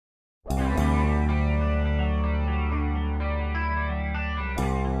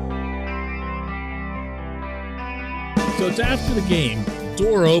So it's after the game,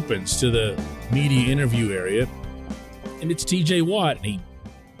 door opens to the media interview area, and it's TJ Watt, and he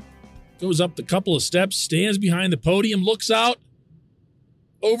goes up the couple of steps, stands behind the podium, looks out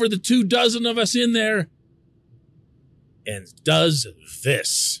over the 24 of us in there, and does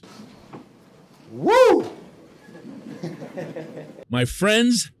this. Woo! My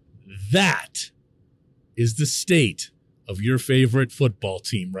friends, that is the state of your favorite football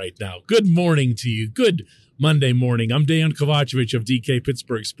team right now. Good morning to you. Good Monday morning. I'm Dejan Kovacevic of DK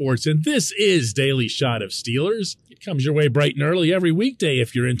Pittsburgh Sports, and this is Daily Shot of Steelers. It comes your way bright and early every weekday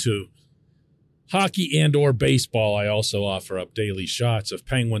if you're into hockey and or baseball. I also offer up daily shots of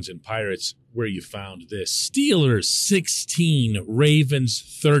Penguins and Pirates where you found this. Steelers 16,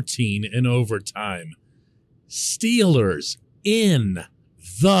 Ravens 13 in overtime. Steelers in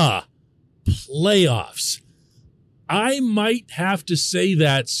the playoffs. I might have to say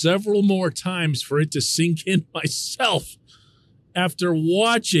that several more times for it to sink in myself after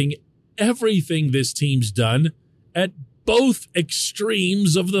watching everything this team's done at both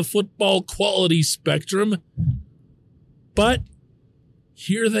extremes of the football quality spectrum. But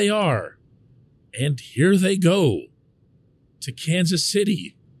here they are, and here they go to Kansas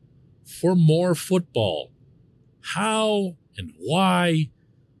City for more football. How and why?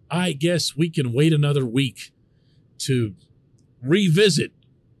 I guess we can wait another week to revisit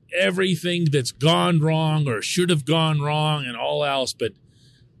everything that's gone wrong or should have gone wrong and all else. But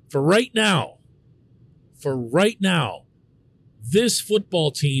for right now, this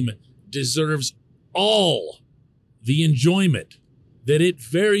football team deserves all the enjoyment that it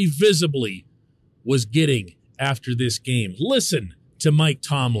very visibly was getting after this game. Listen to Mike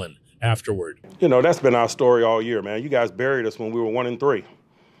Tomlin afterward. You know, that's been our story all year, man. You guys buried us when we were 1-3.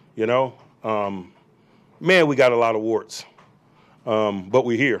 You know, man, we got a lot of warts, but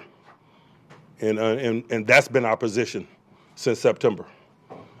we're here, and that's been our position since September,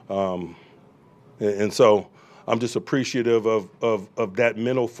 and so I'm just appreciative of that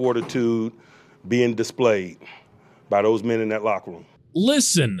mental fortitude being displayed by those men in that locker room.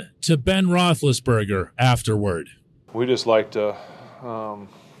 Listen to Ben Roethlisberger afterward. We just like to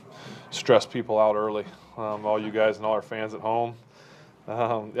stress people out early, all you guys and all our fans at home.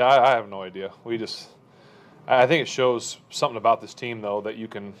 I have no idea. I think it shows something about this team, though, that you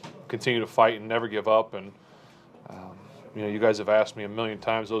can continue to fight and never give up. And, you guys have asked me a million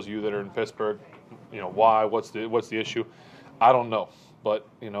times, those of you that are in Pittsburgh, why, what's the issue? I don't know, but,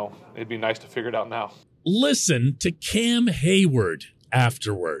 it'd be nice to figure it out now. Listen to Cam Hayward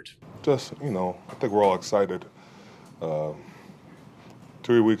afterward. Just, I think we're all excited. 3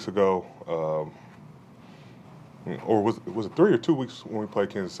 weeks ago, or was it 3 or 2 weeks when we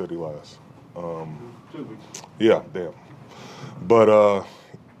played Kansas City last? 2 weeks. Yeah, damn. But,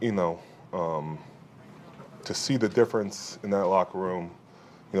 to see the difference in that locker room,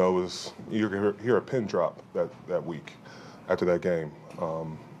 it was, you hear a pin drop that week after that game.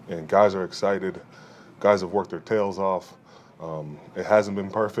 And guys are excited. Guys have worked their tails off. It hasn't been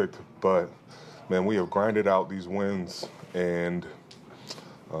perfect, but, man, we have grinded out these wins, and,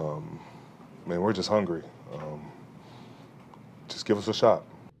 man, we're just hungry. Just give us a shot.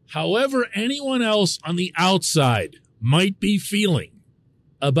 However anyone else on the outside might be feeling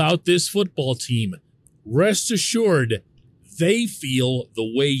about this football team, rest assured they feel the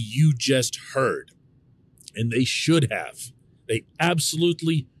way you just heard. And they should have. They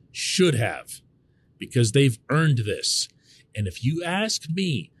absolutely should have, because they've earned this. And if you ask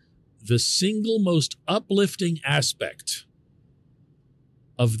me, the single most uplifting aspect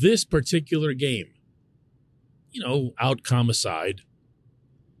of this particular game, outcome aside,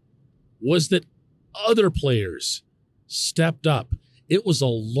 was that other players stepped up. It was a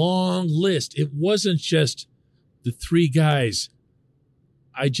long list. It wasn't just the three guys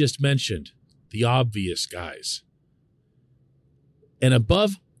I just mentioned, the obvious guys. And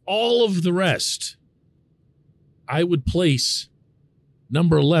above all of the rest, I would place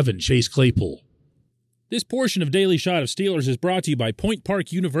number 11, Chase Claypool. This portion of Daily Shot of Steelers is brought to you by Point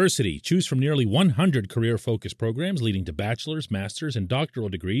Park University. Choose from nearly 100 career-focused programs leading to bachelor's, master's, and doctoral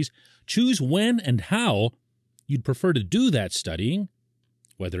degrees. Choose when and how you'd prefer to do that studying,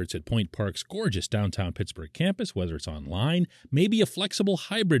 whether it's at Point Park's gorgeous downtown Pittsburgh campus, whether it's online, maybe a flexible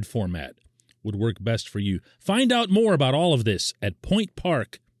hybrid format would work best for you. Find out more about all of this at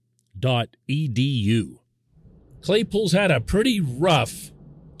pointpark.edu. Claypool's had a pretty rough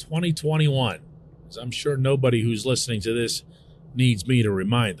 2021. As I'm sure nobody who's listening to this needs me to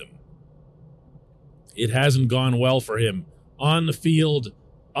remind them. It hasn't gone well for him on the field,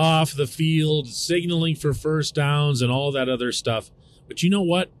 off the field, signaling for first downs and all that other stuff. But you know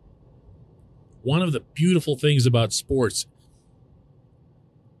what? one of the beautiful things about sports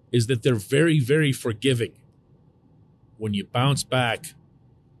is that they're very, very forgiving when you bounce back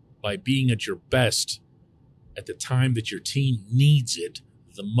by being at your best at the time that your team needs it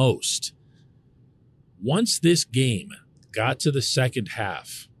the most. Once this game got to the second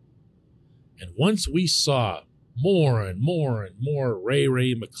half, and once we saw more and more and more Ray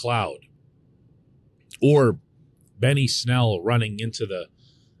McLeod or Benny Snell running into the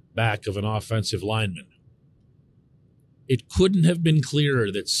back of an offensive lineman, it couldn't have been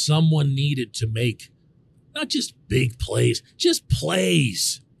clearer that someone needed to make not just big plays, just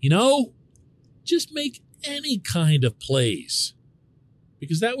plays, Just make any kind of plays,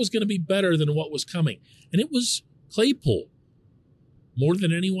 because that was going to be better than what was coming. And it was Claypool more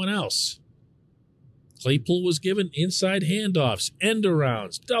than anyone else. Claypool was given inside handoffs, end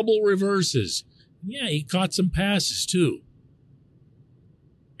arounds, double reverses. Yeah, he caught some passes too.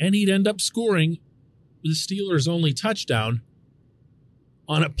 And he'd end up scoring the Steelers' only touchdown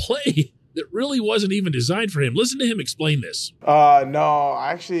on a play that really wasn't even designed for him. Listen to him explain this. No,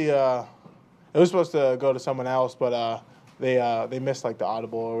 actually, it was supposed to go to someone else, but they missed like the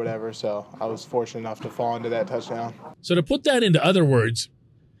audible or whatever, so I was fortunate enough to fall into that touchdown. So to put that into other words,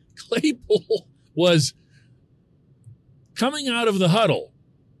 Claypool was coming out of the huddle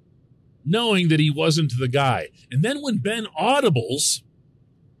knowing that he wasn't the guy. And then when Ben audibles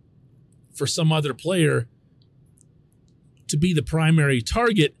for some other player to be the primary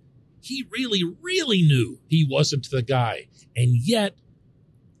target, he really, really knew he wasn't the guy. And yet,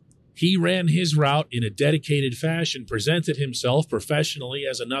 he ran his route in a dedicated fashion, presented himself professionally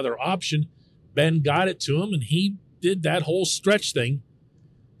as another option. Ben got it to him, and he did that whole stretch thing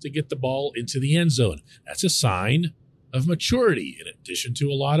to get the ball into the end zone. That's a sign of maturity, in addition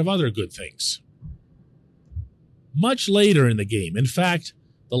to a lot of other good things. Much later in the game, in fact,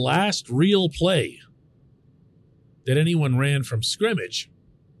 the last real play that anyone ran from scrimmage,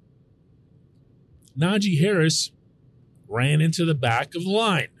 Najee Harris ran into the back of the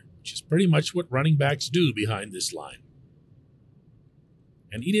line, which is pretty much what running backs do behind this line.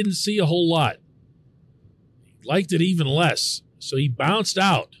 And he didn't see a whole lot. He liked it even less, so he bounced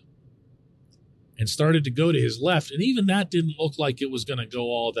out and started to go to his left, and even that didn't look like it was going to go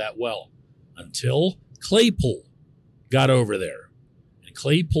all that well until Claypool got over there. And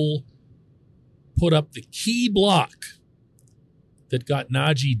Claypool put up the key block that got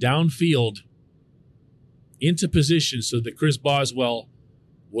Najee downfield into position so that Chris Boswell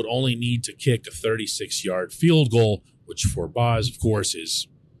would only need to kick a 36-yard field goal, which for Boz, of course, is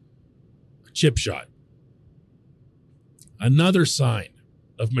a chip shot. Another sign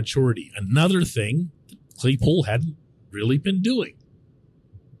of maturity, another thing that Claypool hadn't really been doing.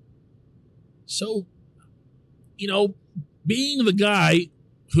 So, being the guy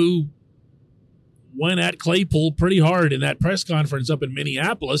who went at Claypool pretty hard in that press conference up in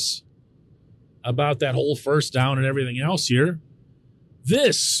Minneapolis about that whole first down and everything else here,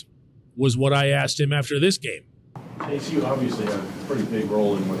 this was what I asked him after this game. Chase, you obviously had a pretty big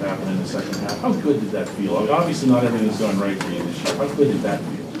role in what happened in the second half. How good did that feel? Obviously not everything's gone right for you this year. How good did that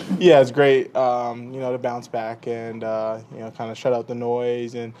feel? Yeah, it's great, to bounce back and, kind of shut out the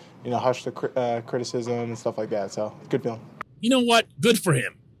noise and, hush the criticism and stuff like that. So, good feeling. You know what? Good for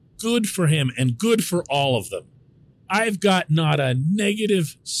him. Good for him and good for all of them. I've got not a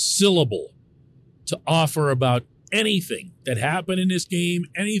negative syllable to offer about anything that happened in this game,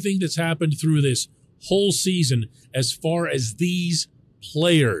 anything that's happened through this whole season as far as these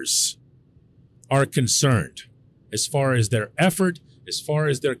players are concerned, as far as their effort, as far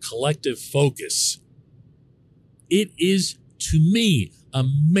as their collective focus. It is, to me,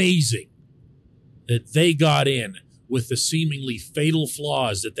 amazing that they got in with the seemingly fatal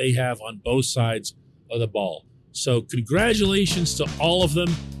flaws that they have on both sides of the ball. So congratulations to all of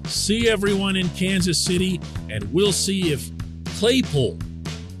them. See everyone in Kansas City, and we'll see if Claypool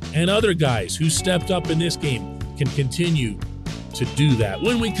and other guys who stepped up in this game can continue to do that.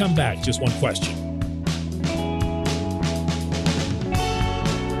 When we come back, just one question.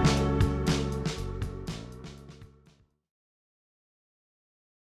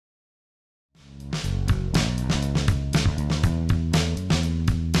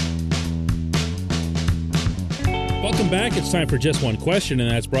 Welcome back. It's time for Just One Question, and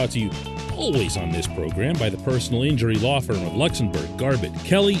that's brought to you always on this program by the personal injury law firm of Luxembourg, Garbett,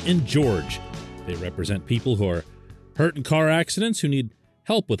 Kelly, and George. They represent people who are hurt in car accidents, who need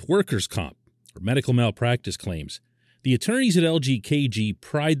help with workers' comp or medical malpractice claims. The attorneys at LGKG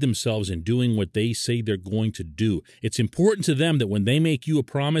pride themselves in doing what they say they're going to do. It's important to them that when they make you a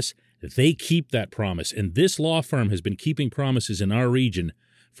promise, they keep that promise. And this law firm has been keeping promises in our region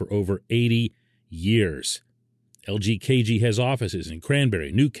for over 80 years. LGKG has offices in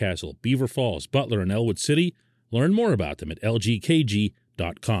Cranberry, Newcastle, Beaver Falls, Butler, and Elwood City. Learn more about them at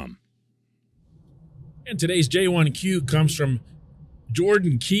lgkg.com. And today's J1Q comes from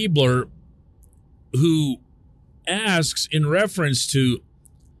Jordan Keebler, who asks in reference to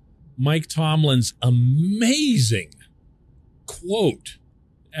Mike Tomlin's amazing quote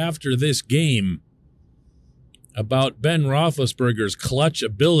after this game about Ben Roethlisberger's clutch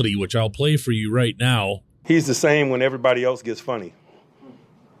ability, which I'll play for you right now. He's the same when everybody else gets funny.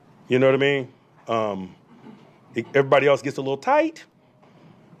 You know what I mean? Everybody else gets a little tight.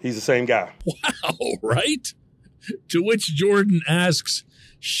 He's the same guy. Wow, right? To which Jordan asks,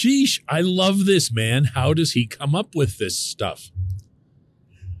 sheesh, I love this man. How does he come up with this stuff?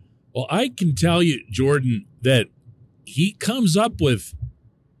 Well, I can tell you, Jordan, that he comes up with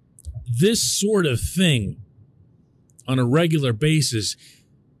this sort of thing on a regular basis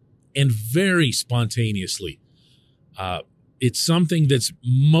and very spontaneously. It's something that's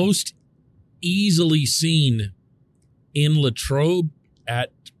most easily seen in Latrobe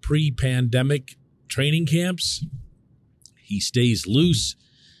at pre-pandemic training camps. He stays loose.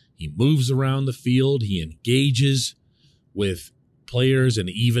 He moves around the field. He engages with players and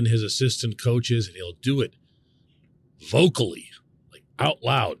even his assistant coaches, and he'll do it vocally, like out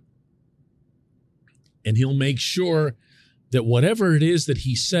loud. And he'll make sure that whatever it is that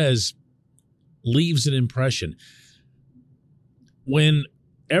he says leaves an impression. When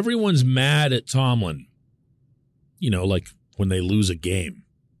everyone's mad at Tomlin, you know, like when they lose a game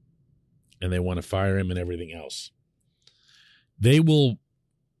and they want to fire him and everything else, they will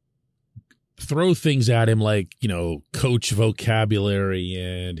throw things at him like, you know, coach vocabulary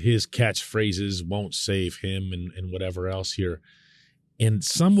and his catchphrases won't save him and whatever else here. And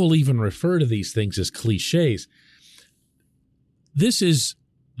some will even refer to these things as cliches. This is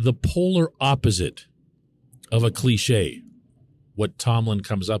the polar opposite of a cliche, what Tomlin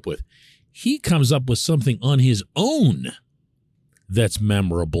comes up with. He comes up with something on his own that's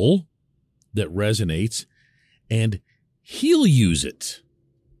memorable, that resonates, and he'll use it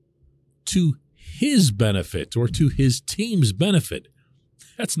to his benefit or to his team's benefit.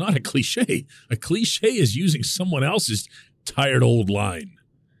 That's not a cliche. A cliche is using someone else's tired old line.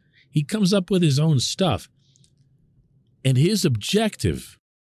 He comes up with his own stuff. And his objective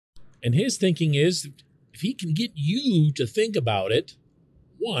and his thinking is, if he can get you to think about it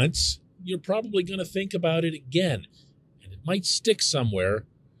once, you're probably going to think about it again. And it might stick somewhere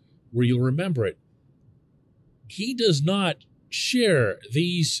where you'll remember it. He does not share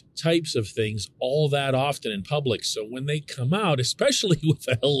these types of things all that often in public. So when they come out, especially with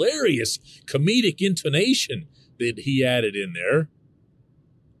a hilarious comedic intonation that he added in there,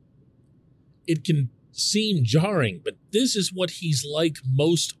 it can seem jarring, but this is what he's like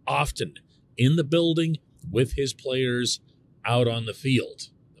most often in the building with his players out on the field,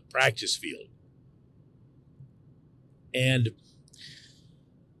 the practice field. And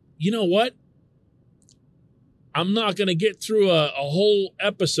you know what? I'm not going to get through a whole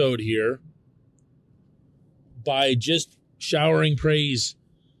episode here by just showering praise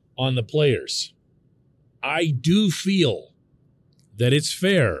on the players. I do feel that it's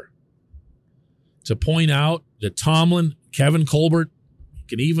fair to point out that Tomlin, Kevin Colbert, you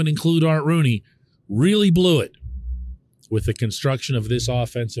can even include Art Rooney, really blew it with the construction of this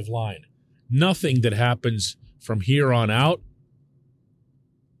offensive line. Nothing that happens from here on out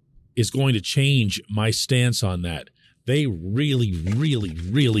is going to change my stance on that. They really, really,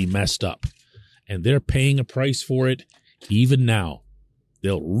 really messed up, and they're paying a price for it even now.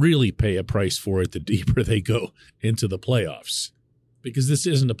 They'll really pay a price for it the deeper they go into the playoffs, because this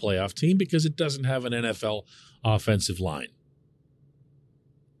isn't a playoff team, because it doesn't have an NFL offensive line.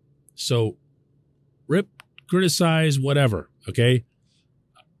 So rip, criticize, whatever, okay?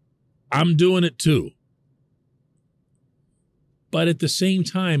 I'm doing it too. But at the same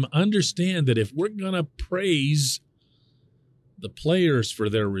time, understand that if we're going to praise the players for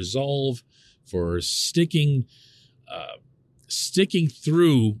their resolve, for sticking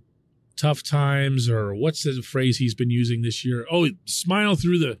through tough times, or what's the phrase he's been using this year? Oh, smile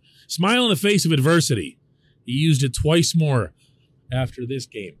in the face of adversity. He used it twice more after this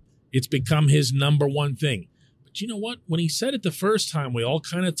game. It's become his number one thing. But you know what? When he said it the first time, we all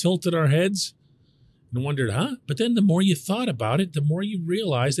kind of tilted our heads and wondered, huh? But then the more you thought about it, the more you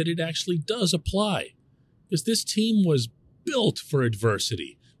realized that it actually does apply. Because this team was built for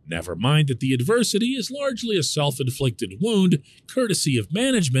adversity. Never mind that the adversity is largely a self-inflicted wound, courtesy of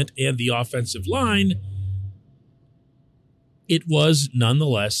management and the offensive line. It was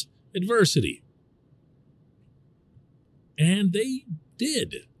nonetheless adversity. And they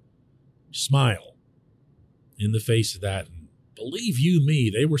did smile in the face of that. And believe you me,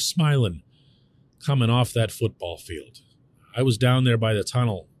 they were smiling coming off that football field. I was down there by the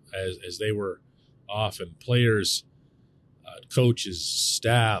tunnel as they were off, and players, coaches,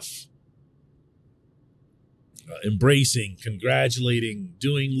 staff, embracing, congratulating,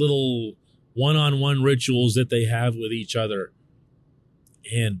 doing little one-on-one rituals that they have with each other.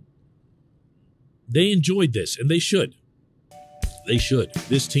 And they enjoyed this, and they should. They should.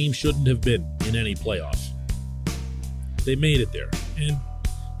 This team shouldn't have been in any playoff. They made it there, and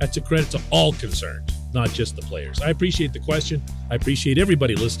that's a credit to all concerned, not just the players. I appreciate the question. I appreciate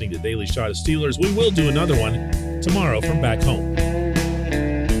everybody listening to Daily Shot of Steelers. We will do another one tomorrow from back home.